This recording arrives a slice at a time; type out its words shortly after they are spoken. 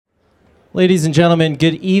Ladies and gentlemen,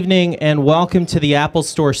 good evening and welcome to the Apple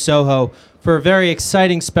Store Soho for a very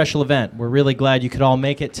exciting special event. We're really glad you could all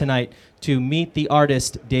make it tonight to meet the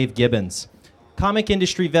artist Dave Gibbons. Comic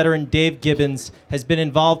industry veteran Dave Gibbons has been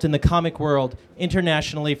involved in the comic world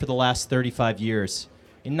internationally for the last 35 years.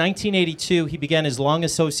 In 1982, he began his long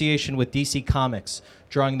association with DC Comics,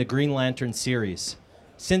 drawing the Green Lantern series.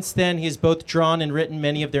 Since then, he has both drawn and written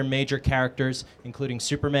many of their major characters, including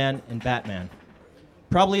Superman and Batman.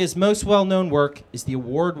 Probably his most well-known work is the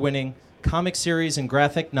award-winning comic series and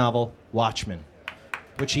graphic novel, Watchmen,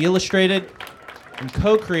 which he illustrated and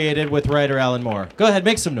co-created with writer Alan Moore. Go ahead,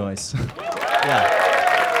 make some noise. Yeah.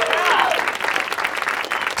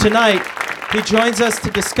 Tonight, he joins us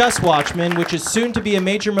to discuss Watchmen, which is soon to be a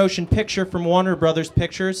major motion picture from Warner Brothers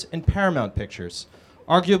Pictures and Paramount Pictures.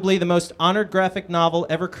 Arguably the most honored graphic novel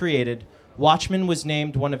ever created, Watchmen was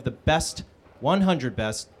named one of the 100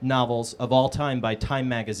 best novels of all time by Time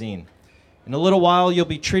magazine. In a little while, you'll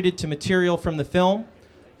be treated to material from the film.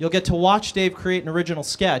 You'll get to watch Dave create an original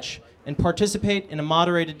sketch and participate in a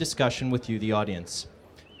moderated discussion with you, the audience.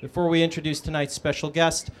 Before we introduce tonight's special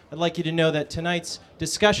guest, I'd like you to know that tonight's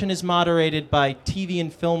discussion is moderated by TV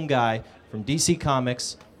and film guy from DC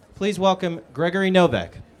Comics. Please welcome Gregory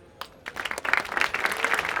Novak.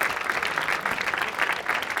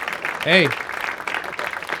 Hey.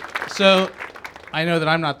 So, I know that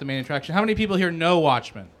I'm not the main attraction. How many people here know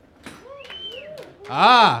Watchmen?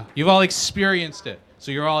 You've all experienced it.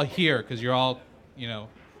 So you're all here because you're all,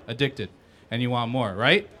 addicted and you want more,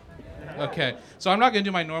 right? Okay. So I'm not going to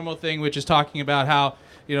do my normal thing, which is talking about how,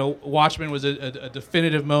 Watchmen was a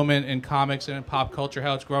definitive moment in comics and in pop culture,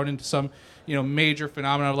 how it's grown into some, major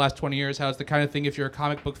phenomenon of the last 20 years, how it's the kind of thing if you're a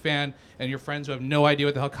comic book fan and your friends who have no idea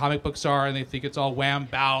what the hell comic books are and they think it's all wham,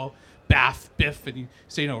 bow, baff, biff, and you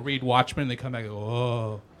say, read Watchmen, and they come back and go,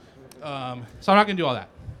 oh. So I'm not going to do all that,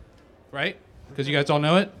 right? Because you guys all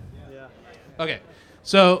know it? Yeah. Okay.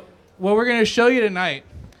 So what we're going to show you tonight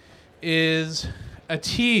is a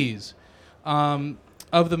tease of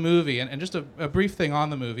the movie, and just a brief thing on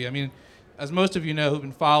the movie. I mean, as most of you know who've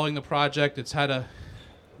been following the project, it's had a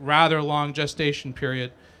rather long gestation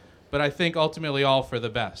period, but I think ultimately all for the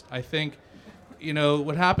best. I think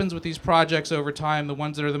what happens with these projects over time, the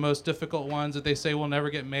ones that are the most difficult ones that they say will never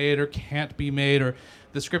get made or can't be made, or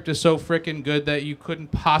the script is so frickin' good that you couldn't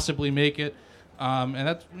possibly make it. And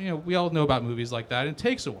that's, we all know about movies like that. It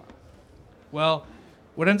takes a while. Well,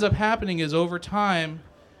 what ends up happening is over time,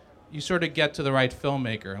 you sort of get to the right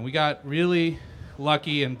filmmaker. And we got really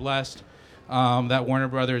lucky and blessed that Warner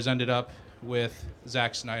Brothers ended up with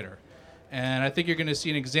Zack Snyder. And I think you're going to see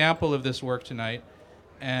an example of this work tonight.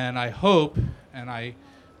 And I hope, and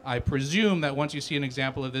I presume that once you see an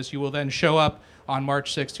example of this, you will then show up on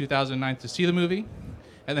March 6, 2009 to see the movie,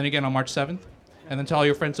 and then again on March 7th, and then tell all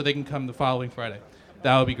your friends so they can come the following Friday.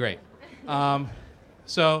 That would be great.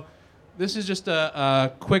 So this is just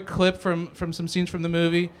a quick clip from some scenes from the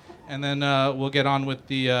movie, and then we'll get on with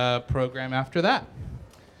the program after that.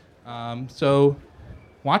 So,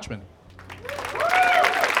 Watchmen.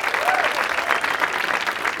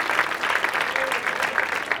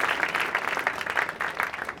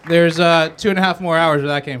 There's 2.5 more hours where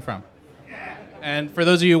that came from. And for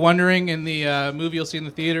those of you wondering, in the movie you'll see in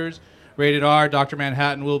the theaters, rated R, Dr.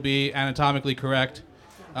 Manhattan will be anatomically correct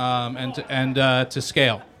and to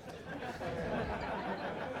scale.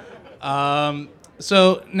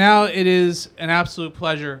 So now it is an absolute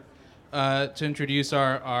pleasure to introduce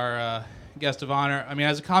our guest of honor. I mean,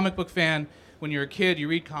 as a comic book fan, when you're a kid, you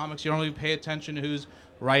read comics, you don't really pay attention to who's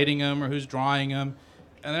writing them or who's drawing them.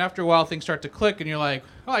 And then after a while, things start to click, and you're like,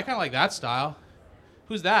 oh, I kind of like that style.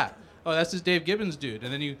 Who's that? Oh, that's this Dave Gibbons dude.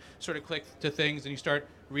 And then you sort of click to things, and you start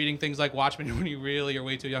reading things like Watchmen when you really are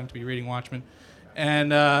way too young to be reading Watchmen.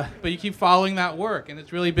 And but you keep following that work, and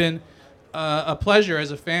it's really been a pleasure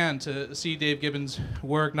as a fan to see Dave Gibbons'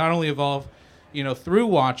 work not only evolve, through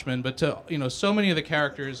Watchmen, but to so many of the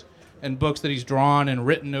characters and books that he's drawn and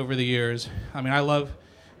written over the years. I mean, I love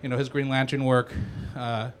his Green Lantern work.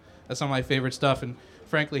 That's some of my favorite stuff, and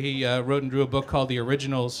frankly, he wrote and drew a book called The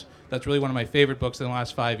Originals. That's really one of my favorite books in the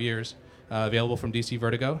last 5 years, available from DC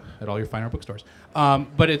Vertigo at all your fine art bookstores.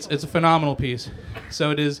 But it's a phenomenal piece.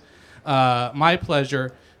 So it is my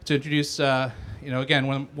pleasure to introduce,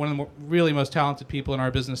 again, one of the really most talented people in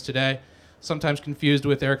our business today, sometimes confused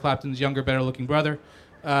with Eric Clapton's younger, better-looking brother,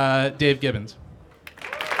 Dave Gibbons.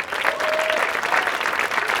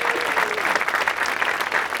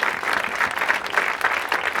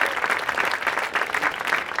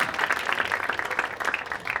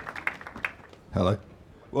 Hello.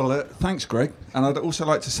 Well, thanks, Greg. And I'd also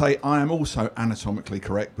like to say I am also anatomically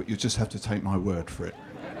correct, but you just have to take my word for it.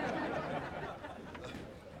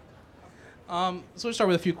 So we'll start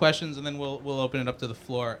with a few questions, and then we'll open it up to the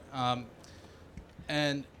floor.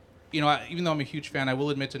 And even though I'm a huge fan, I will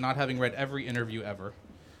admit to not having read every interview ever.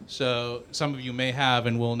 So some of you may have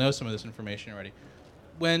and will know some of this information already.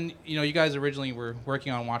 When you guys originally were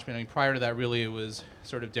working on Watchmen, I mean, prior to that, really, it was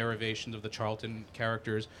sort of derivations of the Charlton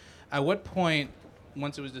characters. At what point,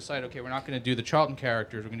 once it was decided, okay, we're not going to do the Charlton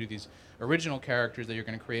characters, we're going to do these original characters that you're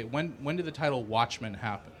going to create, when did the title Watchmen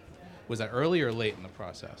happen? Was that early or late in the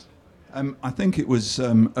process? I think it was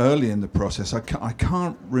early in the process. I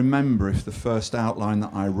can't remember if the first outline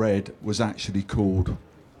that I read was actually called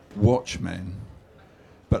Watchmen,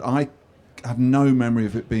 but I have no memory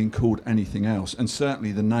of it being called anything else, and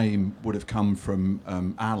certainly the name would have come from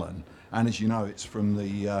Alan. And as you know, it's from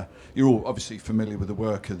the you're all obviously familiar with the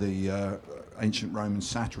work of the ancient Roman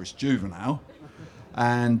satirist Juvenal,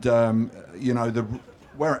 and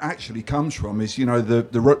where it actually comes from is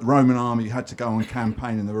the Roman army had to go on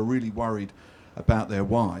campaign, and they were really worried about their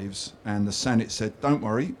wives, and the Senate said, "Don't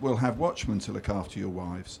worry, we'll have watchmen to look after your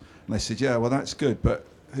wives." And they said, "Yeah, well, that's good, but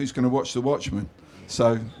who's going to watch the watchmen?"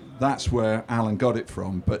 So that's where Alan got it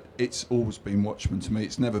from, but it's always been Watchmen to me.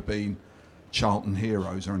 It's never been Charlton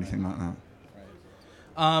Heroes or anything like that.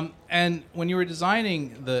 Right. And when you were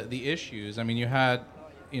designing the issues, I mean, you had,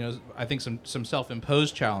 I think some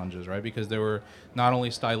self-imposed challenges, right? Because there were not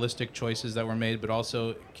only stylistic choices that were made, but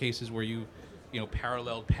also cases where you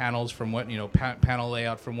paralleled panels from panel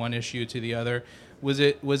layout from one issue to the other. Was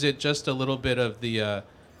it just a little bit of the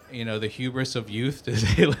the hubris of youth to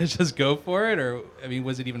say, let's just go for it? Or, I mean,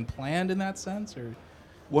 was it even planned in that sense? Or?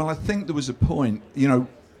 Well, I think there was a point,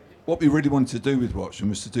 what we really wanted to do with Watchmen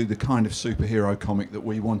was to do the kind of superhero comic that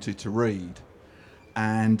we wanted to read.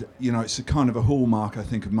 And, it's a kind of a hallmark, I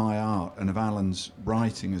think, of my art and of Alan's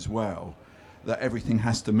writing as well, that everything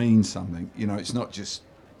has to mean something. It's not just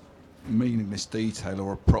meaningless detail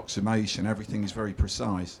or approximation. Everything is very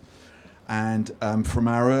precise. And from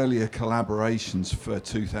our earlier collaborations for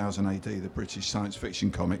 2000 AD, the British science fiction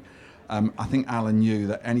comic, I think Alan knew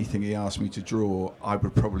that anything he asked me to draw, I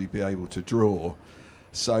would probably be able to draw.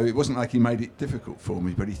 So it wasn't like he made it difficult for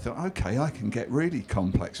me, but he thought, okay, I can get really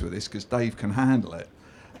complex with this because Dave can handle it.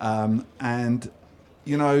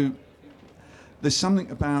 There's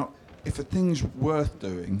something about, if a thing's worth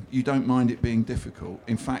doing, you don't mind it being difficult.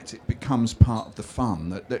 In fact, it becomes part of the fun,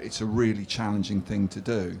 that it's a really challenging thing to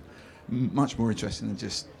do. Much more interesting than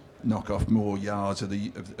just knock off more yards of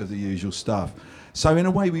the usual stuff. So in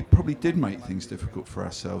a way, we probably did make things difficult for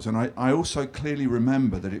ourselves. And I also clearly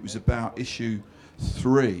remember that it was about issue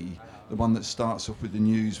 3, the one that starts off with the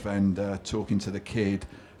news vendor talking to the kid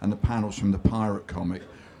and the panels from the pirate comic,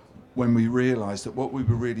 when we realised that what we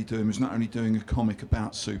were really doing was not only doing a comic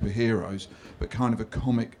about superheroes, but kind of a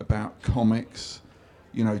comic about comics,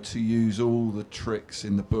 to use all the tricks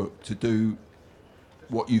in the book to do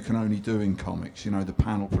what you can only do in comics, the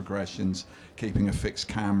panel progressions, keeping a fixed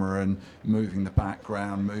camera and moving the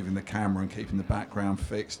background, moving the camera and keeping the background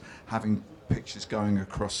fixed, having pictures going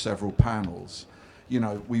across several panels.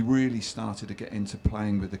 We really started to get into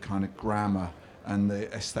playing with the kind of grammar and the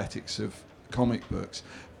aesthetics of comic books.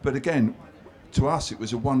 But again, to us, it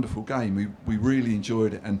was a wonderful game. We really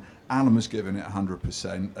enjoyed it, and Alan was giving it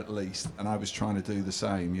 100% at least, and I was trying to do the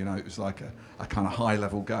same. It was like a kind of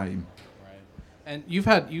high-level game. And you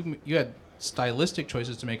had stylistic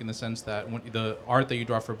choices to make in the sense that the art that you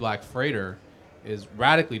draw for Black Freighter is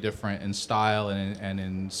radically different in style and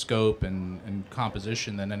in scope and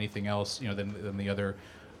composition than anything else, than the other,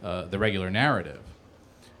 the regular narrative.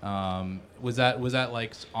 Was that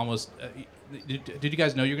like almost? Did you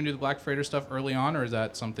guys know you were gonna do the Black Freighter stuff early on, or is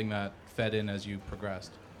that something that fed in as you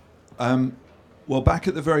progressed? Well, back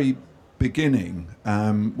at the very beginning,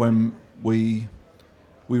 when we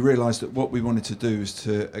realised that what we wanted to do is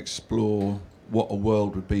to explore what a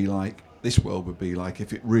world would be like, this world would be like,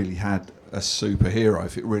 if it really had a superhero,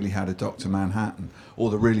 if it really had a Dr. Manhattan, or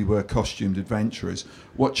there really were costumed adventurers.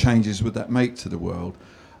 What changes would that make to the world?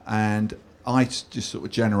 And I just sort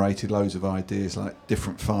of generated loads of ideas, like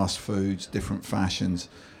different fast foods, different fashions.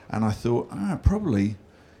 And I thought, probably,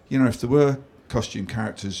 if there were costume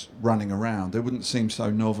characters running around, they wouldn't seem so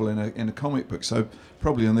novel in a comic book. So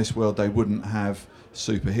probably in this world they wouldn't have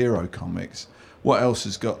superhero comics. What else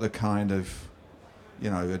has got the kind of,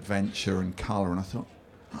 adventure and colour? And I thought,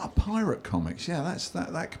 pirate comics, yeah,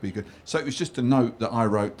 that could be good. So it was just a note that I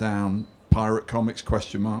wrote down, pirate comics, ?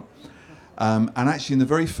 And actually in the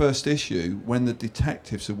very first issue, when the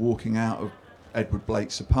detectives are walking out of Edward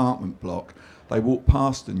Blake's apartment block, they walk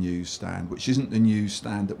past the newsstand, which isn't the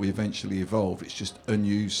newsstand that we eventually evolved, it's just a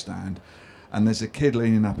newsstand. And there's a kid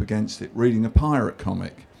leaning up against it reading a pirate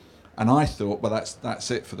comic. And I thought, well, that's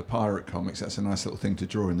it for the pirate comics. That's a nice little thing to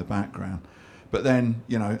draw in the background. But then,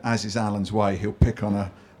 as is Alan's way, he'll pick on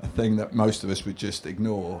a thing that most of us would just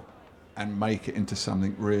ignore and make it into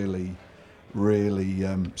something really, really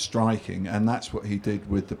striking. And that's what he did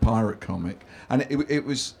with the pirate comic. And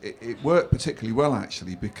it worked particularly well,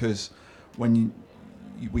 actually, because when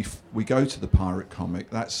we go to the pirate comic,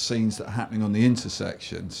 that's scenes that are happening on the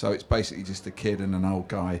intersection. So it's basically just a kid and an old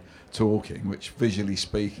guy talking, which visually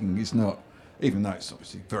speaking is not, even though it's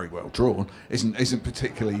obviously very well drawn, isn't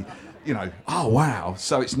particularly, oh wow.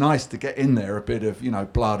 So it's nice to get in there a bit of,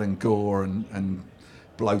 blood and gore and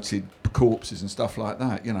bloated corpses and stuff like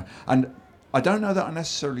that, And I don't know that I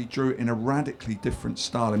necessarily drew it in a radically different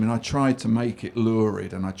style. I mean, I tried to make it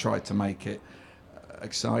lurid and I tried to make it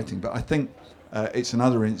exciting, but I think it's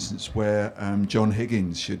another instance where John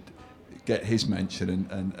Higgins should get his mention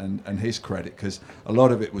and his credit, because a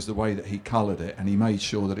lot of it was the way that he coloured it, and he made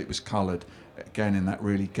sure that it was coloured, again, in that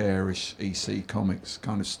really garish EC Comics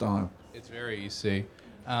kind of style. It's very EC.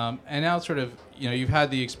 And now sort of, you've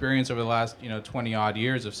had the experience over the last, 20 odd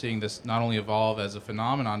years of seeing this not only evolve as a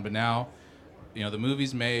phenomenon, but now, the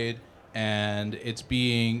movie's made and it's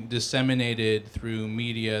being disseminated through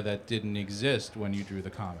media that didn't exist when you drew the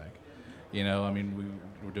comic.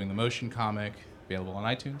 We're doing the motion comic, available on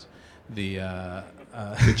iTunes. The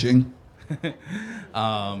Pitching.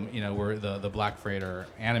 we're the Black Freighter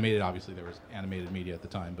animated. Obviously, there was animated media at the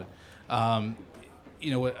time, but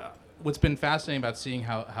what's been fascinating about seeing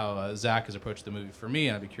how Zach has approached the movie for me,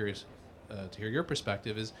 and I'd be curious to hear your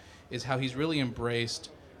perspective, is how he's really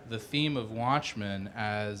embraced the theme of Watchmen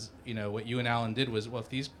as, what you and Alan did was, well,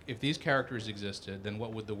 if these characters existed, then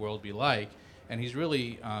what would the world be like? And he's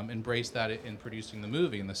really embraced that in producing the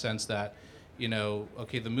movie, in the sense that,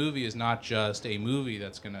 okay, the movie is not just a movie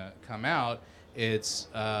that's going to come out. It's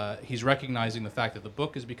he's recognizing the fact that the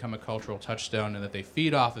book has become a cultural touchstone and that they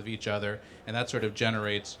feed off of each other, and that sort of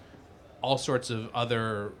generates all sorts of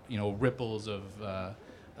other, ripples of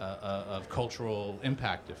cultural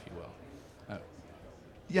impact, if you will.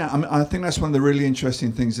 Yeah, I think that's one of the really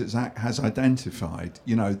interesting things that Zach has identified,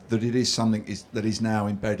 that it is something that is now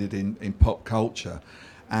embedded in pop culture.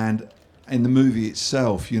 And in the movie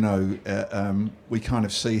itself, we kind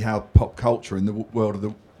of see how pop culture in the world of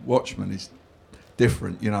the Watchmen is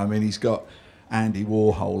different. He's got Andy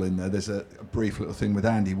Warhol in there. There's a brief little thing with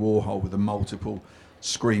Andy Warhol with the multiple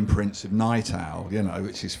screen prints of Night Owl,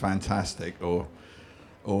 which is fantastic, or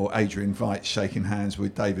Adrian Veidt shaking hands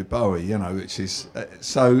with David Bowie, which is...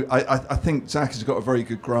 so I think Zach has got a very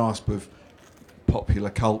good grasp of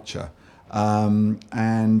popular culture. And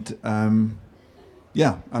I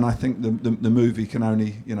think the movie can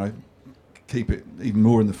only, keep it even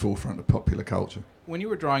more in the forefront of popular culture. When you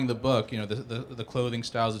were drawing the book, the clothing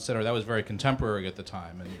styles, et cetera, that was very contemporary at the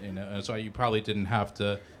time. And so you probably didn't have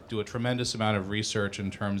to do a tremendous amount of research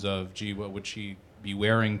in terms of, gee, what would she be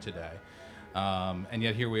wearing today? And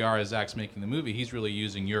yet here we are, as Zach's making the movie, he's really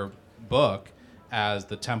using your book as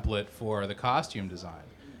the template for the costume design.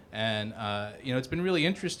 And, it's been really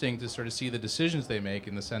interesting to sort of see the decisions they make,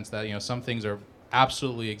 in the sense that, some things are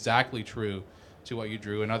absolutely exactly true to what you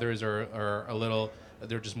drew, and others are a little,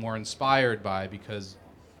 they're just more inspired by, because,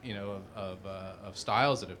 of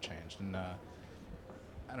styles that have changed. And I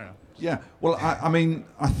don't know. Yeah, well,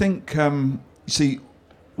 I think, see,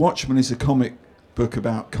 Watchmen is a comic book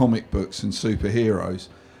about comic books and superheroes,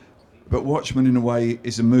 but Watchmen in a way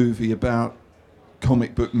is a movie about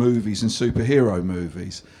comic book movies and superhero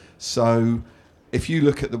movies. So if you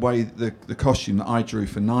look at the way the costume that I drew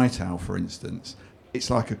for Night Owl, for instance, it's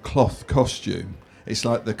like a cloth costume. It's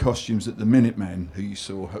like the costumes that the Minutemen, who you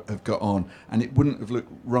saw, have got on, and it wouldn't have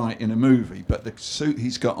looked right in a movie, but the suit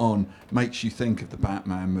he's got on makes you think of the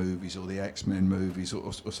Batman movies or the X-Men movies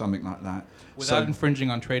or something like that. Without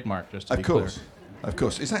infringing on trademark, just to be clear. Of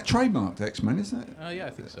course. Is that trademarked, X-Men, isn't it? Yeah,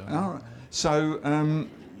 I think so. All right. So,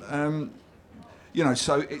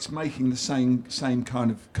 so it's making the same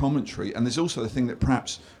kind of commentary. And there's also the thing that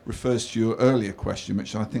perhaps refers to your earlier question,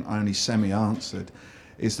 which I think I only semi-answered,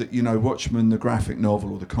 is that, Watchmen, the graphic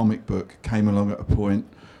novel or the comic book, came along at a point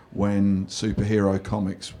when superhero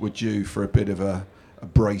comics were due for a bit of a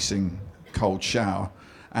bracing cold shower.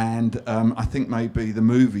 And I think maybe the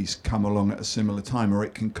movies come along at a similar time, or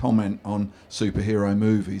it can comment on superhero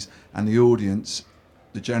movies, and the audience,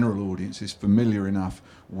 the general audience, is familiar enough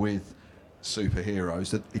with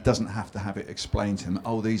superheroes that it doesn't have to have it explained to them.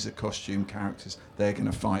 Oh, these are costume characters, they're going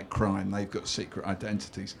to fight crime, they've got secret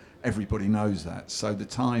identities. Everybody knows that. So the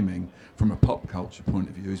timing, from a pop culture point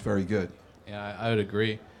of view, is very good. Yeah, I would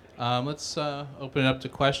agree. Let's open it up to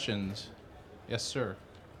questions. Yes, sir.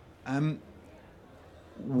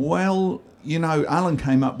 Well, you know, Alan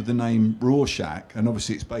came up with the name Rorschach, and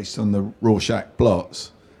obviously it's based on the Rorschach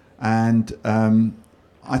blots. And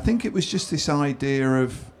I think it was just this idea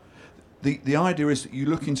of the idea is that you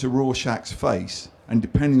look into Rorschach's face, and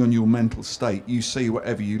depending on your mental state, you see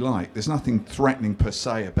whatever you like. There's nothing threatening per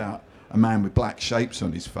se about a man with black shapes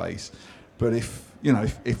on his face, but if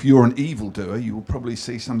you're an evildoer, you will probably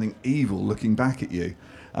see something evil looking back at you.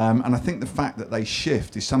 And I think the fact that they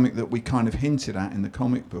shift is something that we kind of hinted at in the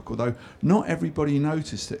comic book, although not everybody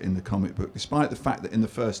noticed it in the comic book, despite the fact that in the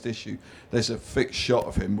first issue there's a fixed shot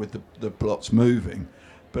of him with the blots moving.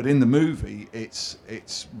 But in the movie,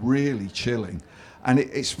 it's really chilling. And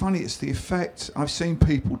it's funny, it's the effect. I've seen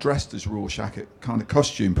people dressed as Rorschach at kind of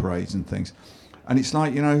costume parades and things. And it's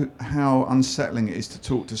like, you know, how unsettling it is to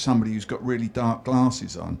talk to somebody who's got really dark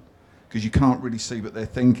glasses on, because you can't really see what they're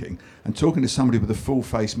thinking. And talking to somebody with a full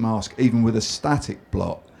face mask, even with a static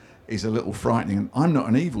blot, is a little frightening. And I'm not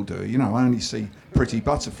an evildoer, you know, I only see pretty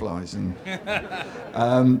butterflies. And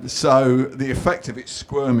so the effect of it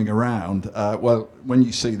squirming around, well, when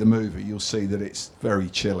you see the movie, you'll see that it's very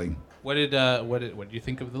chilling. What did you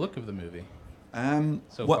think of the look of the movie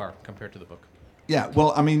so far compared to the book? Yeah,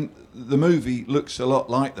 well, I mean, the movie looks a lot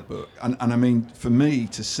like the book. And I mean, for me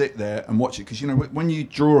to sit there and watch it, because, you know, when you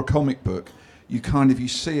draw a comic book, you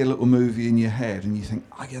see a little movie in your head and you think,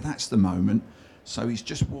 oh, yeah, that's the moment. So he's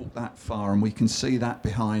just walked that far and we can see that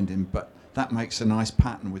behind him, but that makes a nice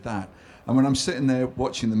pattern with that. And when I'm sitting there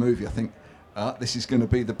watching the movie, I think, this is going to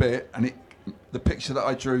be the bit, and the picture that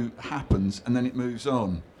I drew happens and then it moves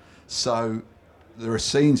on. So there are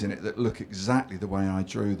scenes in it that look exactly the way I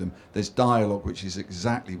drew them. There's dialogue which is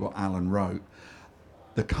exactly what Alan wrote.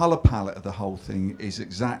 The colour palette of the whole thing is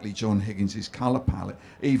exactly John Higgins' colour palette.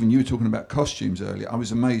 Even you were talking about costumes earlier. I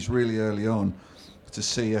was amazed really early on to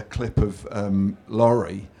see a clip of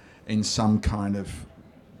Laurie in some kind of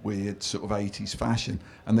weird sort of 80s fashion,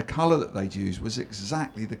 and the colour that they'd used was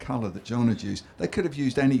exactly the colour that John had used. They could have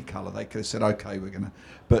used any colour. They could have said, okay, we're gonna,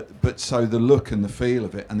 but so the look and the feel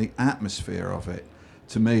of it and the atmosphere of it,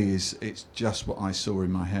 to me, it's just what I saw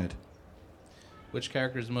in my head. Which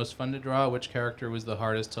character is the most fun to draw? Which character was the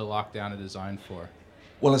hardest to lock down a design for?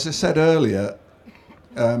 Well, as I said earlier,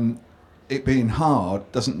 it being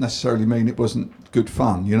hard doesn't necessarily mean it wasn't good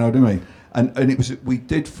fun, you know what I mean? And we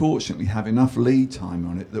did fortunately have enough lead time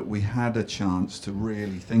on it that we had a chance to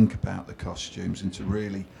really think about the costumes and to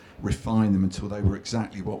really refine them until they were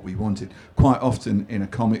exactly what we wanted. Quite often in a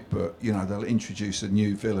comic book, you know, they'll introduce a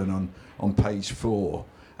new villain on page 4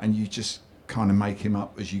 and you just kind of make him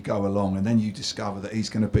up as you go along, and then you discover that he's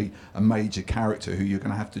going to be a major character who you're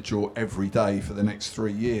going to have to draw every day for the next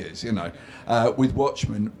 3 years, you know. With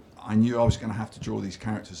Watchmen, I knew I was going to have to draw these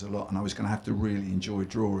characters a lot and I was going to have to really enjoy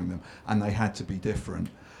drawing them, and they had to be different.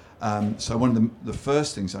 So one of the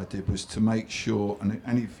first things I did was to make sure, and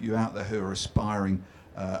any of you out there who are aspiring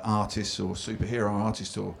artists or superhero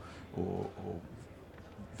artists or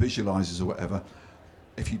visualizers or whatever,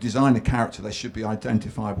 if you design a character, they should be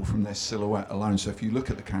identifiable from their silhouette alone. So if you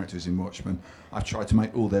look at the characters in Watchmen, I've tried to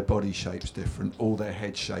make all their body shapes different, all their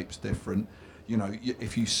head shapes different. You know,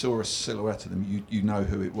 if you saw a silhouette of them, you know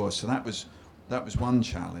who it was. So that was one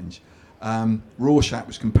challenge. Rorschach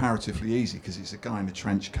was comparatively easy because it's a guy in a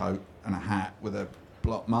trench coat and a hat with a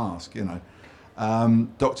blot mask, you know.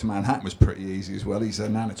 Dr. Manhattan was pretty easy as well. He's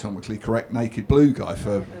an anatomically correct naked blue guy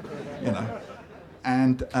for, you know.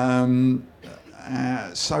 And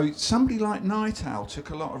so somebody like Night Owl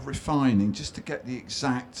took a lot of refining just to get the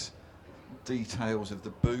exact details of the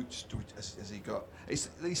boots as he got. It's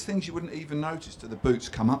these things you wouldn't even notice. Do the boots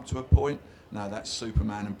come up to a point? No, that's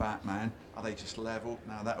Superman and Batman. Are they just level?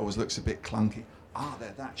 No, that always looks a bit clunky.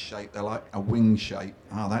 They're that shape. They're like a wing shape.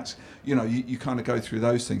 That's, you know, you kind of go through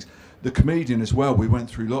those things. The comedian as well, we went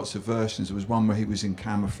through lots of versions. There was one where he was in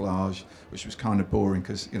camouflage, which was kind of boring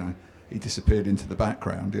because, you know, he disappeared into the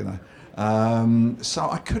background, you know. So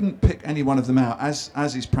I couldn't pick any one of them out.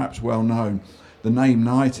 As is perhaps well known, the name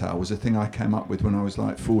Night Owl was a thing I came up with when I was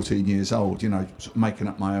like 14 years old, you know, sort of making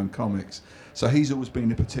up my own comics. So he's always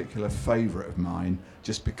been a particular favourite of mine,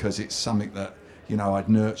 just because it's something that, you know, I'd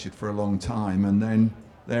nurtured for a long time, and then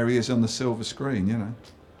there he is on the silver screen, you know.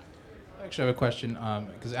 I actually have a question,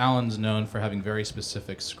 because Alan's known for having very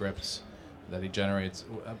specific scripts that he generates.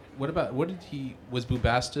 Was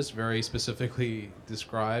Bubastis very specifically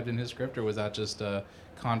described in his script, or was that just a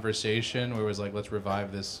conversation where it was like, let's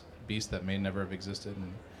revive this beast that may never have existed?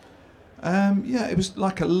 Yeah, it was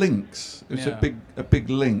like a lynx. It was a big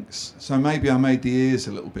lynx. So maybe I made the ears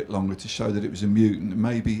a little bit longer to show that it was a mutant.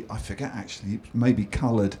 Maybe, I forget actually, maybe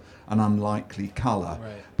coloured an unlikely colour.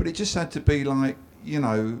 Right. But it just had to be like, you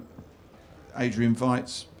know, Adrian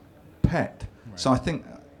Veidt's pet. Right. So I think,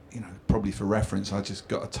 probably for reference, I just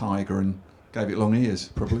got a tiger and gave it long ears,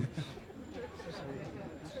 probably.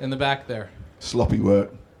 In the back there. Sloppy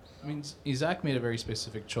work. I mean, Zach made a very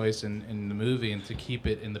specific choice in the movie, and to keep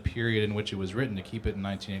it in the period in which it was written, to keep it in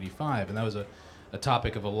 1985. And that was a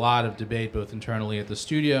topic of a lot of debate, both internally at the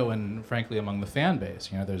studio and, frankly, among the fan base.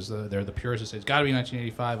 There are the purists who say it's got to be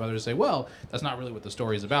 1985. Others say, well, that's not really what the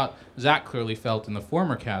story is about. Zach clearly felt in the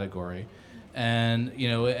former category, and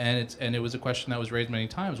it was a question that was raised many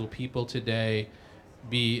times. Will people today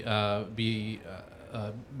be able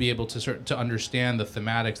to understand the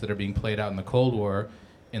thematics that are being played out in the Cold War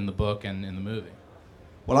in the book and in the movie?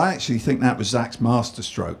 Well, I actually think that was Zach's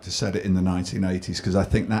masterstroke to set it in the 1980s, because I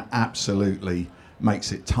think that absolutely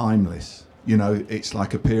makes it timeless. It's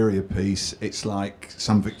like a period piece. It's like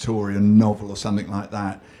some Victorian novel or something like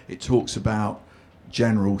that. It talks about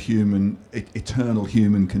general eternal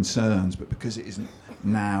human concerns, but because it isn't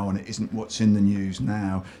now and it isn't what's in the news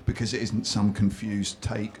now, because it isn't some confused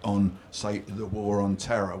take on, say, the war on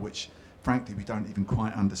terror, which frankly we don't even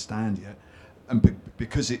quite understand yet, and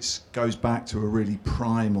because it goes back to a really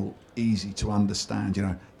primal, easy to understand,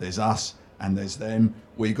 there's us and there's them,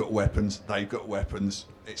 we got weapons, they've got weapons,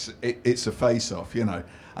 it's a face-off,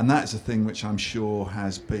 and that's a thing which I'm sure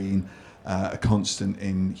has been a constant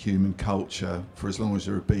in human culture for as long as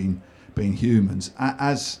there have been humans,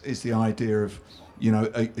 as is the idea of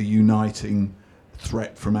a uniting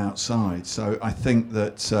threat from outside. So I think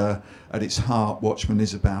that at its heart, Watchmen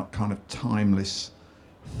is about kind of timeless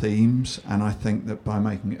themes, and I think that by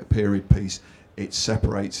making it a period piece, it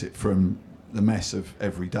separates it from the mess of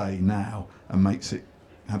every day now and makes it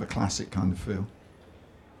have a classic kind of feel.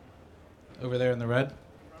 Over there in the red,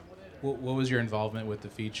 what was your involvement with the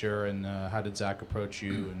feature, and how did Zach approach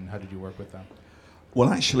you, and how did you work with them? Well,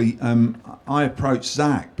 actually, I approached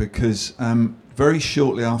Zach because very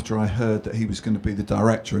shortly after I heard that he was going to be the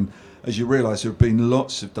director, and as you realise, there have been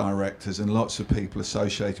lots of directors and lots of people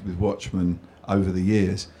associated with Watchmen over the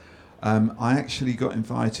years. I actually got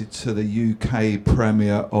invited to the UK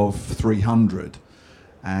premiere of 300,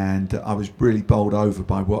 and I was really bowled over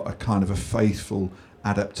by what a kind of a faithful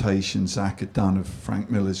adaptation Zach had done of Frank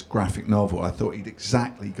Miller's graphic novel. I thought he'd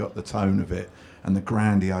exactly got the tone of it and the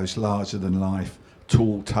grandiose, larger-than-life,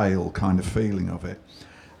 tall tale kind of feeling of it.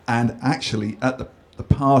 And actually, at the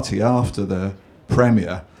party after the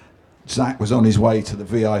premiere, Zach was on his way to the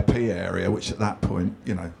VIP area, which at that point,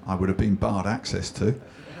 I would have been barred access to.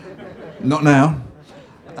 Not now.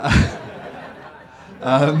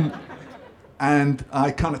 And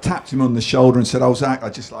I kind of tapped him on the shoulder and said, "Oh, Zach,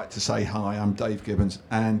 I'd just like to say hi, I'm Dave Gibbons."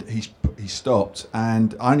 And he stopped,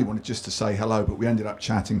 and I only wanted just to say hello, but we ended up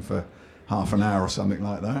chatting for half an hour or something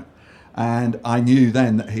like that. And I knew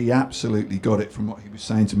then that he absolutely got it from what he was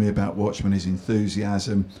saying to me about Watchmen, his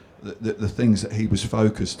enthusiasm, the things that he was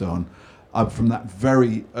focused on. From that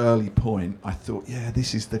very early point, I thought, yeah,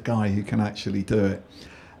 this is the guy who can actually do it.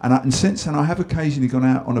 And since then, I have occasionally gone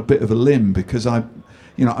out on a bit of a limb, because I'm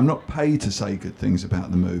not paid to say good things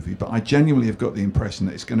about the movie, but I genuinely have got the impression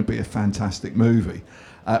that it's going to be a fantastic movie.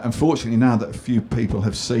 Unfortunately, now that a few people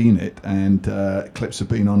have seen it and clips have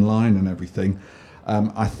been online and everything,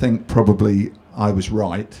 I think probably I was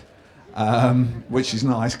right, which is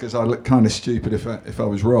nice because I look kind of stupid if I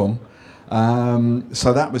was wrong.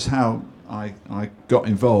 So that was how I got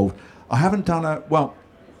involved. I haven't done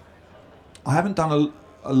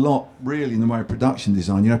a lot really in the way of production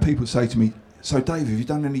design. People say to me, "So Dave, have you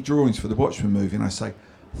done any drawings for the Watchmen movie?" And I say,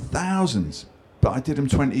 "Thousands, but I did them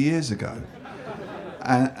 20 years ago."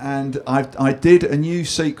 And I did a new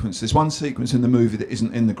sequence. There's one sequence in the movie that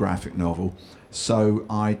isn't in the graphic novel. So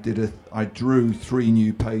I drew 3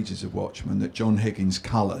 new pages of Watchmen that John Higgins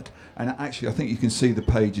coloured. And actually, I think you can see the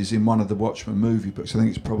pages in one of the Watchmen movie books. I think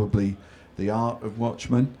it's probably The Art of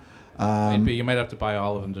Watchmen. Maybe you might have to buy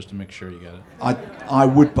all of them just to make sure you get it. I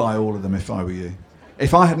would buy all of them if I were you.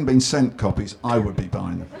 If I hadn't been sent copies, I would be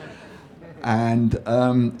buying them. And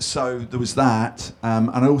so there was that. And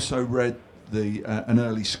I also read an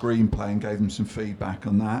early screenplay and gave them some feedback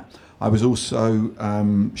on that. I was also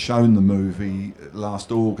shown the movie last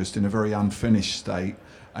August in a very unfinished state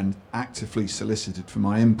and actively solicited for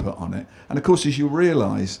my input on it. And of course, as you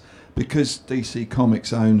realise, because DC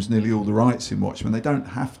Comics owns nearly all the rights in Watchmen, they don't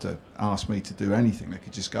have to ask me to do anything. They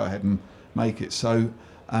could just go ahead and make it. So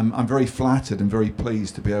I'm very flattered and very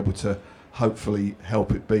pleased to be able to hopefully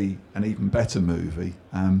help it be an even better movie.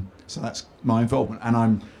 So that's my involvement. And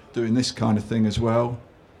I'm doing this kind of thing as well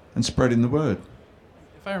and spreading the word.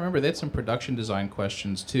 If I remember, they had some production design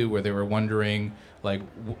questions too, where they were wondering like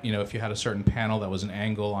if you had a certain panel that was an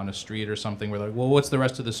angle on a street or something, we're like, well, what's the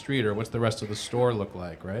rest of the street or what's the rest of the store look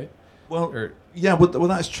like, right? Well, yeah, well,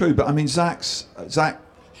 that's true. But I mean, Zach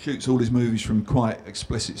shoots all his movies from quite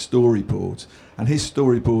explicit storyboards, and his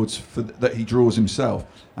storyboards that he draws himself,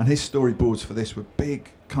 and his storyboards for this were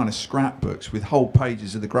big kind of scrapbooks with whole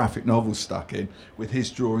pages of the graphic novel stuck in, with his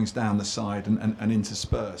drawings down the side and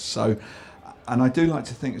interspersed. So, and I do like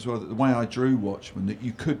to think as well that the way I drew Watchmen, that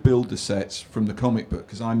you could build the sets from the comic book,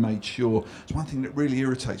 because I made sure. It's one thing that really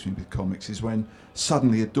irritates me with comics is when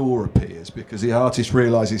suddenly a door appears because the artist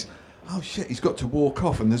realises, oh shit, he's got to walk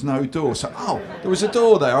off and there's no door. So, oh, there was a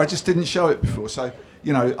door there, I just didn't show it before. So,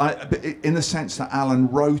 in the sense that Alan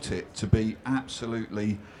wrote it to be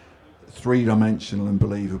absolutely three-dimensional and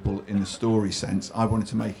believable in the story sense, I wanted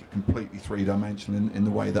to make it completely three-dimensional in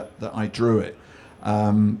the way that I drew it.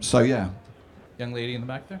 So, yeah. Young lady in the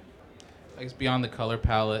back there? I guess beyond the color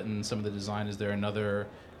palette and some of the design, is there another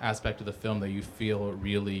aspect of the film that you feel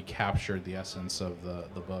really captured the essence of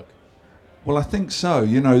the book? Well, I think so.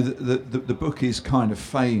 The book is kind of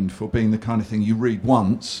famed for being the kind of thing you read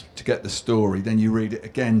once to get the story, then you read it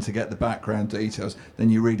again to get the background details, then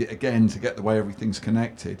you read it again to get the way everything's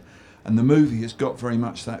connected. And the movie has got very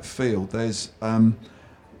much that feel. There's,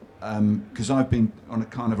 because I've been on a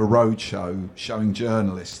kind of a road show showing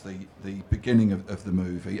journalists the beginning of the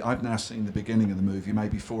movie. I've now seen the beginning of the movie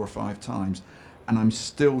maybe 4 or 5 times, and I'm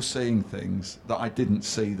still seeing things that I didn't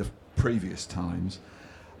see the previous times.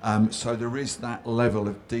 So there is that level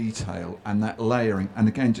of detail and that layering. And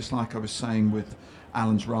again, just like I was saying with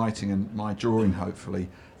Alan's writing and my drawing, hopefully,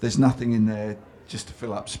 there's nothing in there just to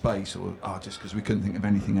fill up space or just because we couldn't think of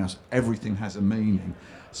anything else. Everything has a meaning.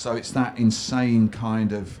 So it's that insane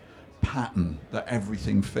kind of pattern that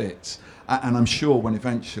everything fits. And I'm sure when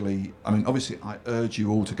eventually, I mean, obviously I urge you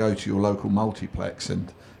all to go to your local multiplex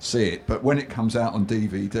and see it, but when it comes out on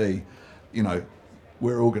DVD,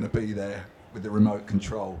 we're all going to be there with the remote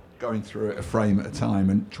control, going through it a frame at a time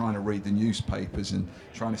and trying to read the newspapers and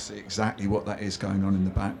trying to see exactly what that is going on in the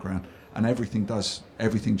background. And everything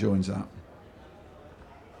joins up.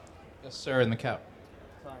 Yes, sir, in the cap.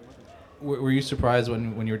 Were you surprised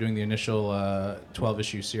when you were doing the initial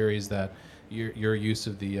 12-issue series that your use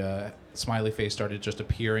of the smiley face started just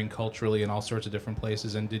appearing culturally in all sorts of different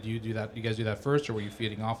places? And did you do that? You guys do that first, or were you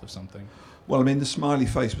feeding off of something? Well, I mean, the smiley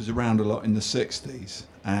face was around a lot in the 60s,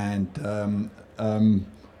 and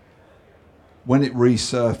when it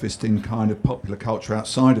resurfaced in kind of popular culture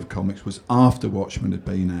outside of comics was after Watchmen had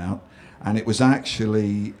been out, and it was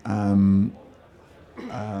actually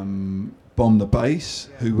Bomb the Bass,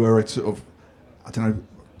 who were a sort of, I don't know,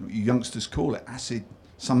 youngsters call it acid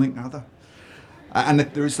something or other. And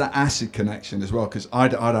there is that acid connection as well, because I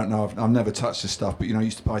don't know, I've never touched this stuff, but I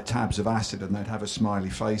used to buy tabs of acid and they'd have a smiley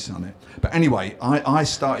face on it. But anyway, I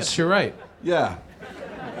started... Yes, you're right. Yeah.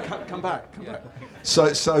 Come back. But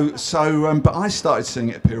I started seeing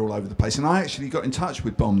it appear all over the place, and I actually got in touch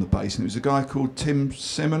with Bomb the Bass, and it was a guy called Tim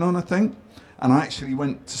Simonon, I think. And I actually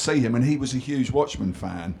went to see him, and he was a huge Watchmen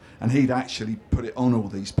fan, and he'd actually put it on all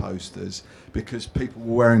these posters because people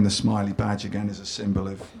were wearing the smiley badge again as a symbol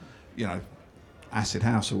of, acid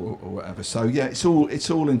house or whatever. So yeah, it's all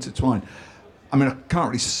intertwined. I mean, I can't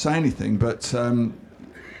really say anything, but the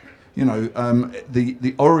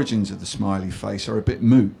origins of the smiley face are a bit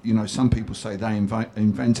moot. Some people say they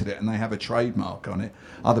invented it and they have a trademark on it.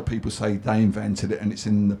 Other people say they invented it and it's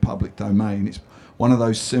in the public domain. It's one of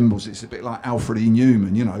those symbols. It's a bit like Alfred E.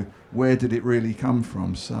 Newman. Where did it really come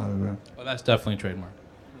from? So. Well, that's definitely a trademark.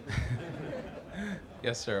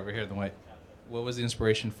 Yes, sir. Over here in the white. What was the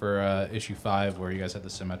inspiration for issue 5, where you guys had the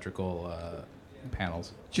symmetrical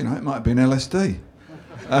panels? Do you know, it might have been LSD.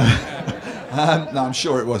 No, I'm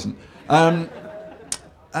sure it wasn't. Well,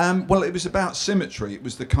 it was about symmetry. It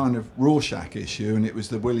was the kind of Rorschach issue, and it was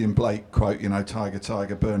the William Blake quote, Tiger,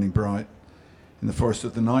 tiger, burning bright in the forest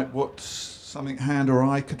of the night. What something hand or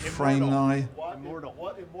eye could frame thy... What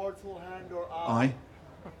immortal hand or eye?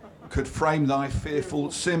 Could frame thy fearful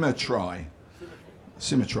symmetry.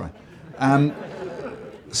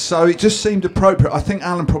 So it just seemed appropriate. I think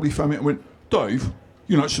Alan probably found it and went, Dave,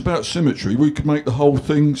 it's about symmetry. We could make the whole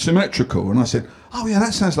thing symmetrical. And I said, oh yeah,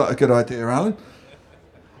 that sounds like a good idea, Alan.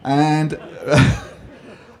 And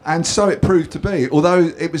and so it proved to be.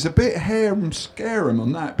 Although it was a bit harum scarum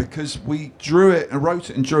on that, because we drew it and wrote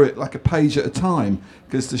it and drew it like a page at a time,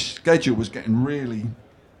 because the schedule was getting really...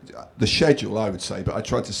 The schedule, I would say, but I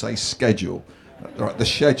tried to say schedule. Right, the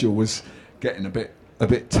schedule was getting a bit a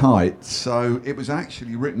bit tight, so it was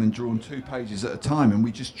actually written and drawn 2 pages at a time, and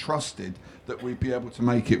we just trusted that we'd be able to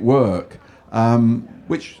make it work,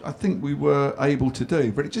 which I think we were able to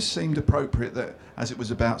do. But it just seemed appropriate that, as it was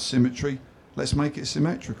about symmetry, let's make it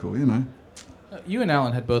symmetrical, you know. You and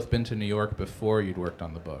Alan had both been to New York before you'd worked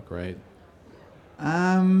on the book, right?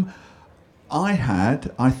 I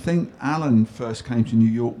think Alan first came to New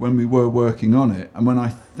York when we were working on it, and when I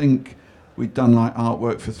think we'd done like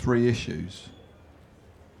artwork for 3 issues.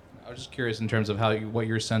 I was just curious in terms of what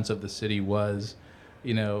your sense of the city was,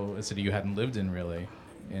 you know, a city you hadn't lived in really.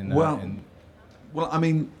 Well, I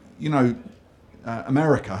mean, you know,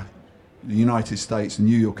 America, the United States and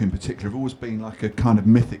New York in particular have always been like a kind of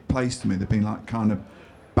mythic place to me. They've been like kind of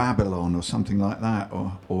Babylon or something like that,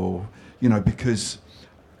 or you know, because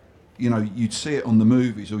you know, you'd see it on the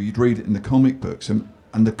movies or you'd read it in the comic books, and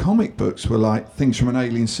the comic books were like things from an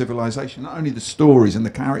alien civilization, not only the stories and the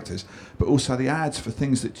characters, but also the ads for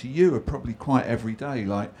things that to you are probably quite everyday,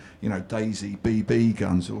 like, you know, Daisy BB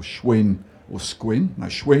guns or Schwinn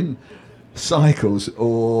cycles,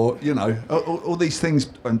 or, you know, all these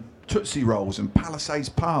things, and Tootsie Rolls and Palisades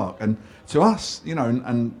Park, and to us, you know,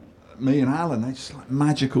 and me and Alan, they're just like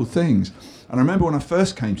magical things. And I remember when I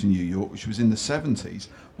first came to New York, which was in the 70s,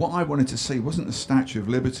 what I wanted to see wasn't the Statue of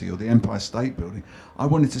Liberty or the Empire State Building. I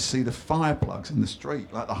wanted to see the fire plugs in the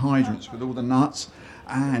street, like the hydrants with all the nuts.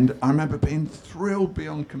 And I remember being thrilled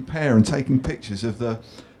beyond compare and taking pictures of the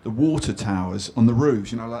water towers on the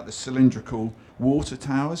roofs, you know, like the cylindrical water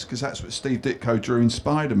towers, because that's what Steve Ditko drew in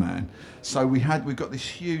Spider-Man. So we've got this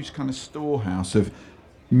huge kind of storehouse of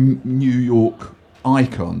New York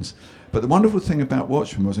icons. But the wonderful thing about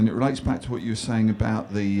Watchmen was, and it relates back to what you were saying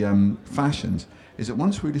about the fashions, is that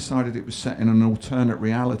once we decided it was set in an alternate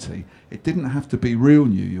reality, it didn't have to be real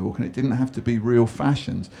New York and it didn't have to be real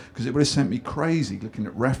fashions, because it would have sent me crazy looking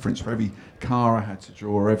at reference for every car I had to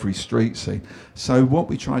draw or every street scene. So what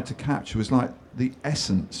we tried to capture was like the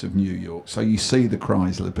essence of New York. So you see the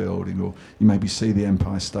Chrysler Building, or you maybe see the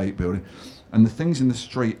Empire State Building, and the things in the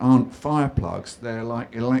street aren't fire plugs, they're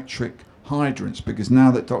like electric hydrants, because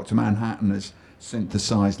now that Dr. Manhattan has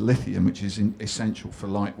synthesized lithium, which is essential for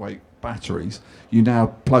lightweight batteries, you now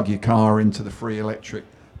plug your car into the free electric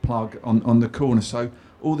plug on the corner. So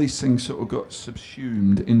all these things sort of got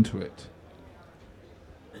subsumed into it.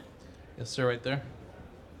 Yes, sir, right there.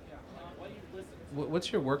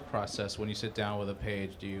 What's your work process when you sit down with a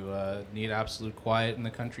page? Do you need absolute quiet in the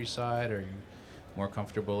countryside, or are you more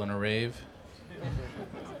comfortable in a rave?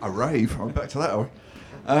 A rave? I'm back to that,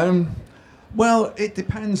 are we? Well, it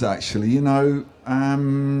depends actually, you know.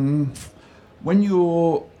 When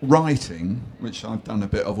you're writing, which I've done a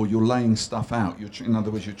bit of, or you're laying stuff out, in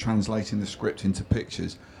other words, you're translating the script into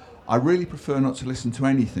pictures, I really prefer not to listen to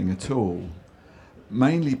anything at all,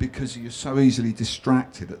 mainly because you're so easily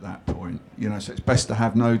distracted at that point, you know, so it's best to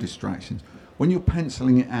have no distractions. When you're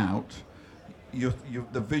penciling it out,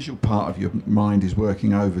 the visual part of your mind is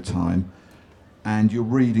working overtime, and you're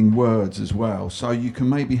reading words as well, so you can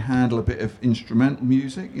maybe handle a bit of instrumental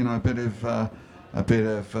music, you know, a bit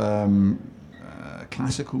of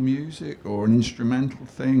classical music or an instrumental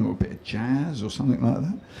thing or a bit of jazz or something like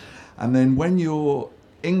that. And then when you're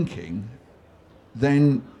inking,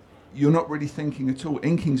 then you're not really thinking at all.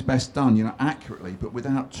 Inking's best done, you know, accurately, but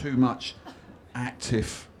without too much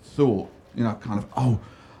active thought, you know, kind of, oh,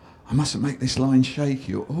 I mustn't make this line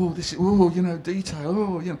shaky, or you know,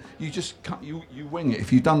 detail, you know, you just you wing it.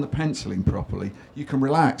 If you've done the penciling properly, you can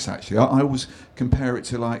relax actually. I always compare it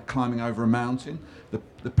to like climbing over a mountain.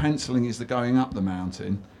 The penciling is the going up the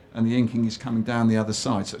mountain, and the inking is coming down the other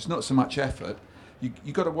side. So it's not so much effort.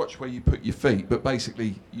 You got to watch where you put your feet, but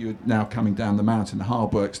basically you're now coming down the mountain. The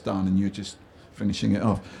hard work's done, and you're just finishing it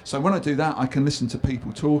off. So when I do that, I can listen to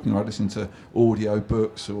people talking, or I listen to audio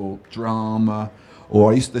books or drama.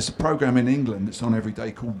 Or there's a program in England that's on every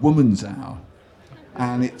day called Woman's Hour,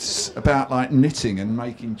 and it's about like knitting and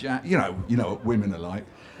making you know what women are like,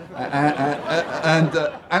 and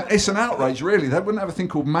it's an outrage really. They wouldn't have a thing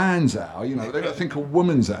called Man's Hour, you know. They've got a thing called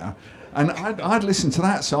Woman's Hour, and I'd listen to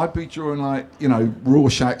that. So I'd be drawing like, you know,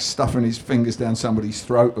 Rorschach stuffing his fingers down somebody's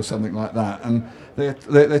throat or something like that, and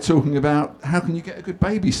they're talking about how can you get a good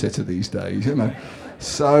babysitter these days, you know.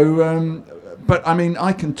 So. But I mean,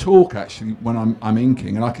 I can talk actually when I'm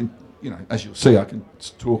inking, and I can, you know, as you'll see, I can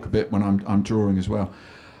talk a bit when I'm drawing as well.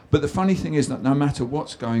 But the funny thing is that no matter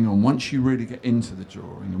what's going on, once you really get into the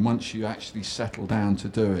drawing and once you actually settle down to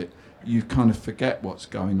do it, you kind of forget what's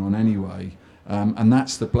going on anyway. And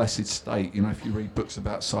that's the blessed state. You know, if you read books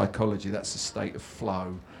about psychology, that's the state of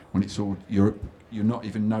flow, when it's all you're not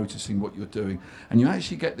even noticing what you're doing. And you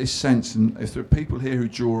actually get this sense, and if there are people here who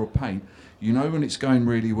draw or paint, you know when it's going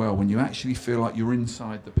really well, when you actually feel like you're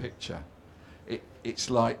inside the picture.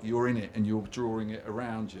 It's like you're in it and you're drawing it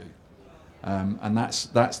around you. And that's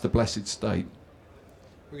the blessed state.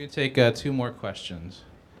 We're going to take 2 more questions.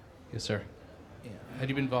 Yes, sir. Yeah. Had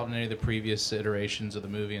you been involved in any of the previous iterations of the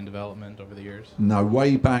movie and development over the years? No,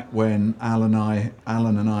 way back when Alan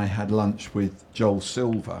and I had lunch with Joel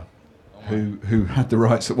Silver, who had the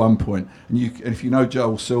rights at one point. And if you know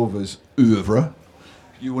Joel Silver's oeuvre,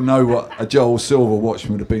 you will know what a Joel Silver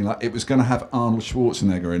Watchmen would have been like. It was going to have Arnold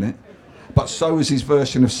Schwarzenegger in it, but so was his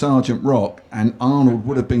version of Sergeant Rock, and Arnold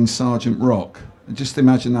would have been Sergeant Rock. And just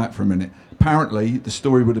imagine that for a minute. Apparently, the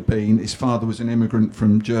story would have been his father was an immigrant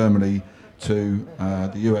from Germany to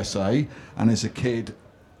the USA, and as a kid,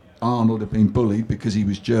 Arnold had been bullied because he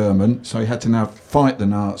was German, so he had to now fight the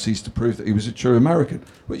Nazis to prove that he was a true American,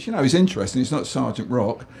 which, you know, is interesting. It's not Sergeant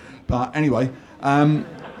Rock. But anyway,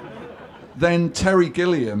 then Terry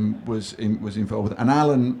Gilliam was involved with it, and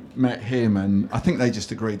Alan met him, and I think they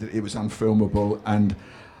just agreed that it was unfilmable, and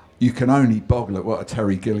you can only boggle at what a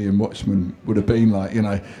Terry Gilliam Watchman would have been like. You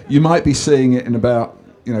know, you might be seeing it in about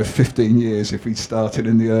 15 years if he'd started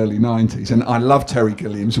in the early 90s. And I love Terry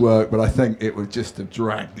Gilliam's work, but I think it would just have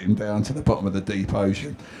dragged him down to the bottom of the deep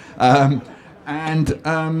ocean.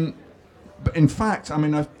 But in fact, I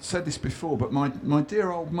mean, I've said this before, but my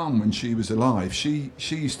dear old mum, when she was alive, she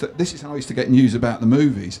used to, this is how I used to get news about the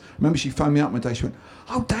movies. I remember she phoned me up one day, she went,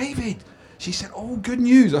 "Oh, David," she said, "oh, good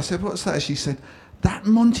news." I said, "What's that?" She said, "That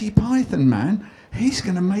Monty Python man, he's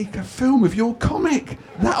going to make a film of your comic.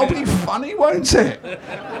 That'll be funny, won't it?"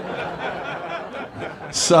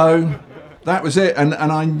 So that was it. And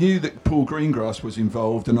I knew that Paul Greengrass was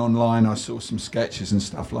involved, and online I saw some sketches and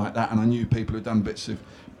stuff like that, and I knew people who'd done bits of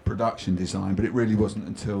production design, but it really wasn't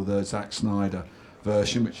until the Zack Snyder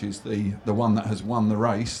version, which is the one that has won the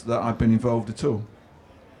race, that I've been involved at all.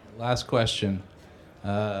 Last question.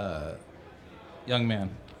 Young man,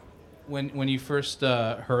 when you first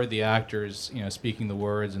heard the actors, speaking the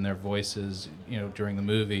words and their voices, during the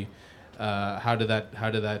movie, how did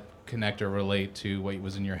that connect or relate to what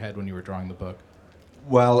was in your head when you were drawing the book?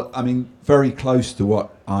 Well, I mean, very close to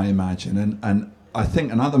what I imagine, and I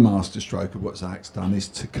think another masterstroke of what Zack's done is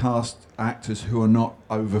to cast actors who are not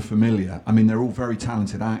over familiar. I mean, they're all very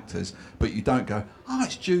talented actors, but you don't go, "Oh,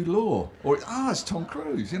 it's Jude Law," or it's Tom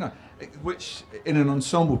Cruise, which in an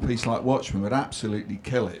ensemble piece like Watchmen would absolutely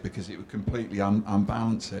kill it because it would completely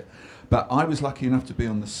unbalance it. But I was lucky enough to be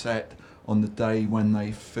on the set on the day when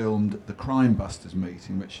they filmed the Crime Busters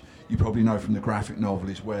meeting, which you probably know from the graphic novel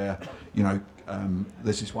is where,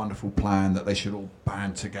 there's this wonderful plan that they should all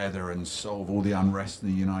band together and solve all the unrest in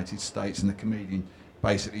the United States, and the comedian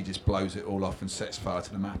basically just blows it all off and sets fire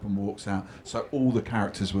to the map and walks out. So all the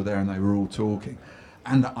characters were there and they were all talking.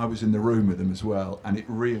 And I was in the room with them as well, and it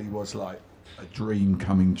really was like a dream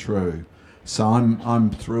coming true. So I'm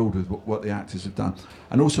thrilled with what the actors have done.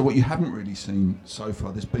 And also what you haven't really seen so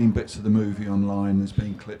far, there's been bits of the movie online, there's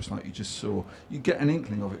been clips like you just saw. You get an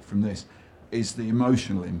inkling of it from this, is the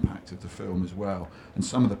emotional impact of the film as well. And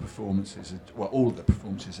some of the performances, all of the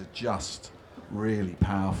performances are just really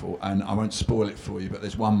powerful. And I won't spoil it for you, but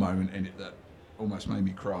there's one moment in it that almost made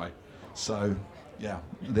me cry. So, yeah,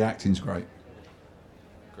 the acting's great.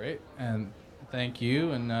 Great, and thank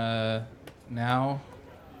you. And now.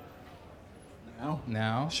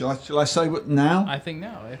 Shall I say what now? I think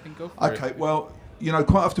now. I think go for it. Okay, well,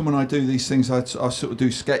 quite often when I do these things, I sort of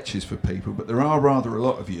do sketches for people, but there are rather a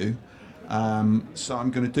lot of you. So I'm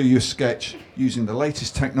going to do you a sketch using the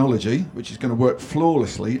latest technology, which is going to work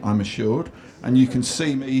flawlessly, I'm assured. And you can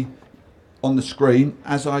see me on the screen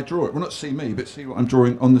as I draw it. Well, not see me, but see what I'm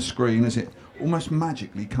drawing on the screen as it almost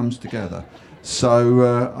magically comes together.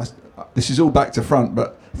 So this is all back to front,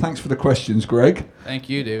 but thanks for the questions, Greg. Thank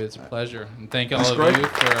you, David. It's a pleasure. And thank all That's of great. you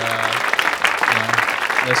for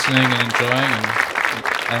listening and enjoying.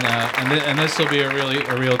 And this will be a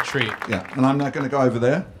real treat. Yeah, and I'm now going to go over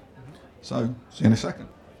there. So, see you in a second.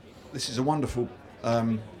 This is a wonderful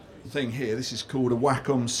thing here. This is called a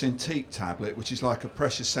Wacom Cintiq tablet, which is like a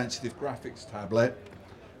pressure-sensitive graphics tablet,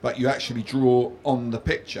 but you actually draw on the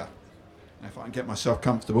picture. Now, if I can get myself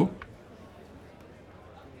comfortable.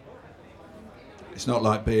 It's not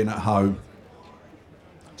like being at home.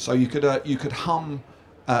 So you could hum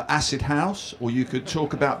Acid House, or you could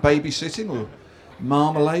talk about babysitting or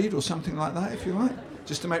Marmalade or something like that, if you like,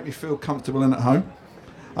 just to make me feel comfortable and at home.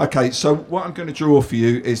 Okay, so what I'm going to draw for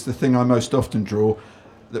you is the thing I most often draw,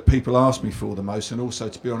 that people ask me for the most, and also,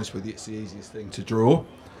 to be honest with you, it's the easiest thing to draw.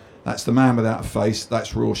 That's the man without a face.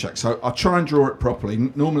 That's Rorschach. So I'll try and draw it properly.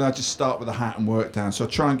 Normally I just start with a hat and work down. So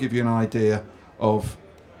I'll try and give you an idea of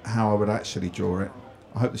how I would actually draw it.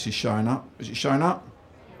 I hope this is showing up. Is it showing up?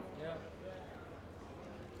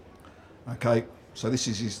 Okay, so this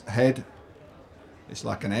is his head. It's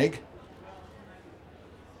like an egg.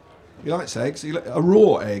 He likes eggs. A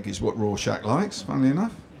raw egg is what Rorschach likes, funnily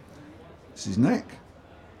enough. This is his neck.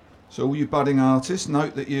 So all you budding artists,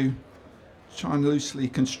 note that you try and loosely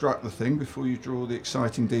construct the thing before you draw the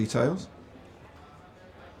exciting details.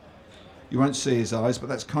 You won't see his eyes, but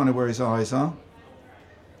that's kind of where his eyes are.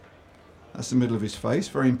 That's the middle of his face,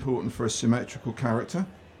 very important for a symmetrical character.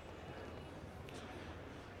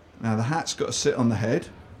 Now the hat's got to sit on the head.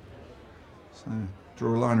 So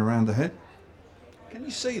draw a line around the head. Can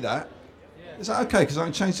you see that? Is that okay? Because I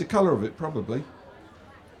can change the colour of it, probably.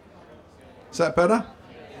 Is that better?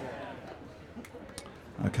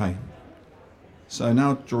 Okay. So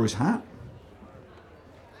now draw his hat.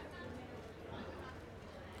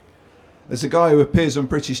 There's a guy who appears on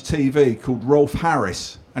British TV called Rolf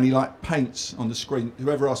Harris, and he paints on the screen.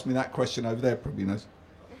 Whoever asked me that question over there probably knows.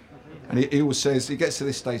 And he always says, he gets to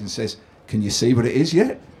this stage and says, "Can you see what it is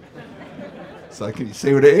yet?" So can you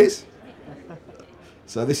see what it is?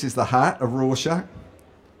 So this is the hat of Rorschach.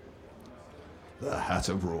 The hat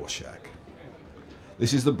of Rorschach.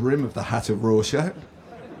 This is the brim of the hat of Rorschach.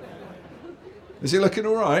 Is it looking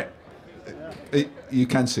all right? You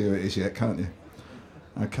can see who it is yet, can't you?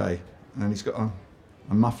 Okay, and he's got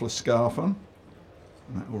a muffler scarf on.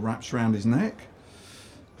 And that all wraps around his neck.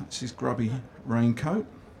 That's his grubby raincoat.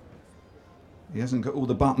 He hasn't got all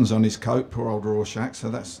the buttons on his coat, poor old Rorschach, so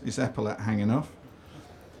that's his epaulette hanging off.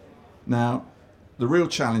 Now, the real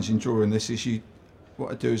challenge in drawing this is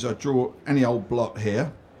what I do is I draw any old blot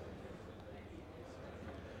here,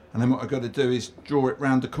 and then what I've got to do is draw it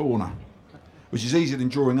round the corner, which is easier than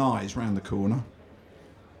drawing eyes round the corner.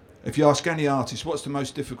 If you ask any artist what's the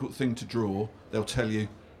most difficult thing to draw, they'll tell you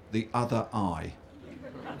the other eye.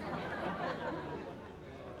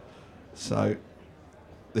 So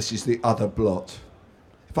this is the other blot.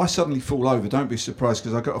 If I suddenly fall over, don't be surprised,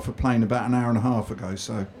 because I got off a plane about an hour and a half ago,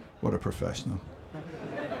 so what a professional.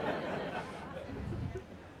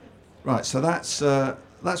 Right, so that's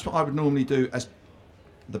what I would normally do as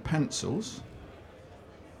the pencils.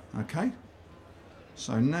 Okay,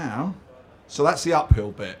 so now, so that's the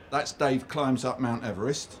uphill bit. That's Dave climbs up Mount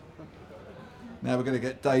Everest. Now we're going to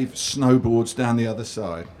get Dave snowboards down the other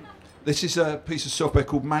side. This is a piece of software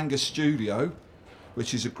called Manga Studio,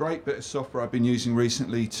 which is a great bit of software I've been using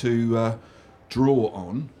recently to draw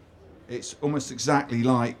on. It's almost exactly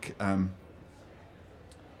like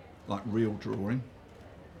real drawing.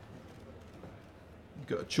 You've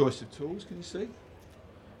got a choice of tools, can you see?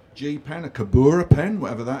 G pen, a Kabura pen,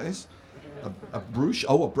 whatever that is. A brush,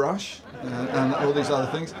 a brush, and all these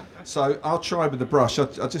other things. So I'll try with the brush. I'll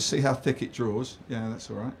just see how thick it draws. Yeah, that's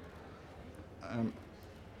all right.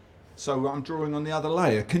 So I'm drawing on the other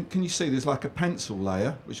layer. Can you see there's like a pencil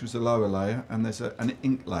layer, which was the lower layer, and there's an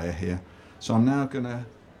ink layer here. So I'm now going to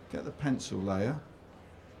get the pencil layer,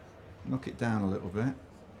 knock it down a little bit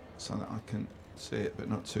so that I can see it, but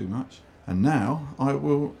not too much. And now I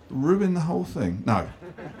will ruin the whole thing. No,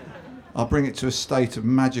 I'll bring it to a state of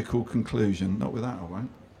magical conclusion. Not with that, I won't.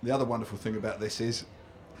 The other wonderful thing about this is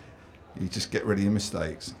you just get rid of your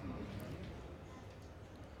mistakes.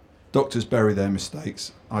 Doctors bury their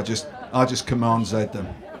mistakes. I just Command Z them.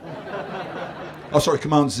 Oh, sorry,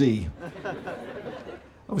 Command Z.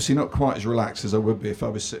 Obviously not quite as relaxed as I would be if I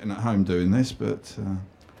was sitting at home doing this, but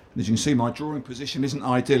as you can see, my drawing position isn't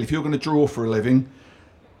ideal. If you're going to draw for a living,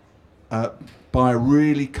 buy a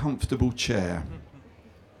really comfortable chair.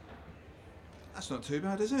 That's not too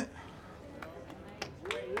bad, is it?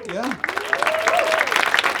 Yeah?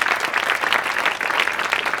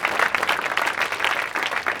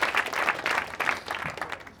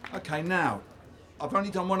 Okay, now, I've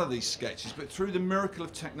only done one of these sketches, but through the miracle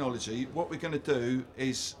of technology, what we're going to do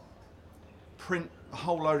is print a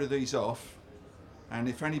whole load of these off, and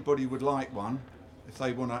if anybody would like one, if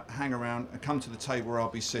they want to hang around and come to the table where I'll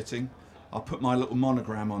be sitting, I'll put my little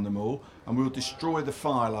monogram on them all, and we'll destroy the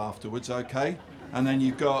file afterwards, okay? And then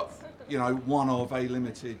you've got, one of a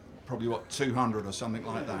limited, probably 200 or something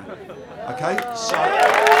like that. Okay, so...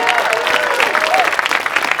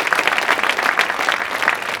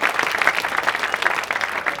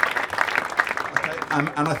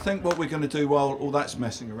 And I think what we're going to do while all that's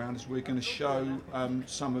messing around is we're going to show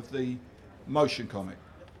some of the motion comic.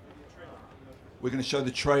 We're going to show the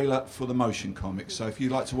trailer for the motion comic. So if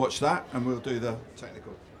you'd like to watch that, and we'll do the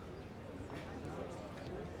technical.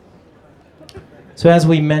 So as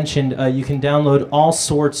we mentioned, you can download all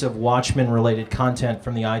sorts of Watchmen-related content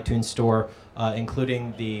from the iTunes Store,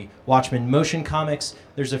 including the Watchmen motion comics.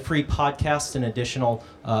 There's a free podcast and additional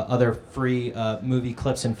other free movie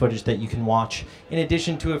clips and footage that you can watch, in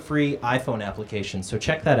addition to a free iPhone application. So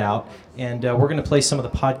check that out, and we're going to play some of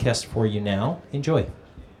the podcast for you now. Enjoy.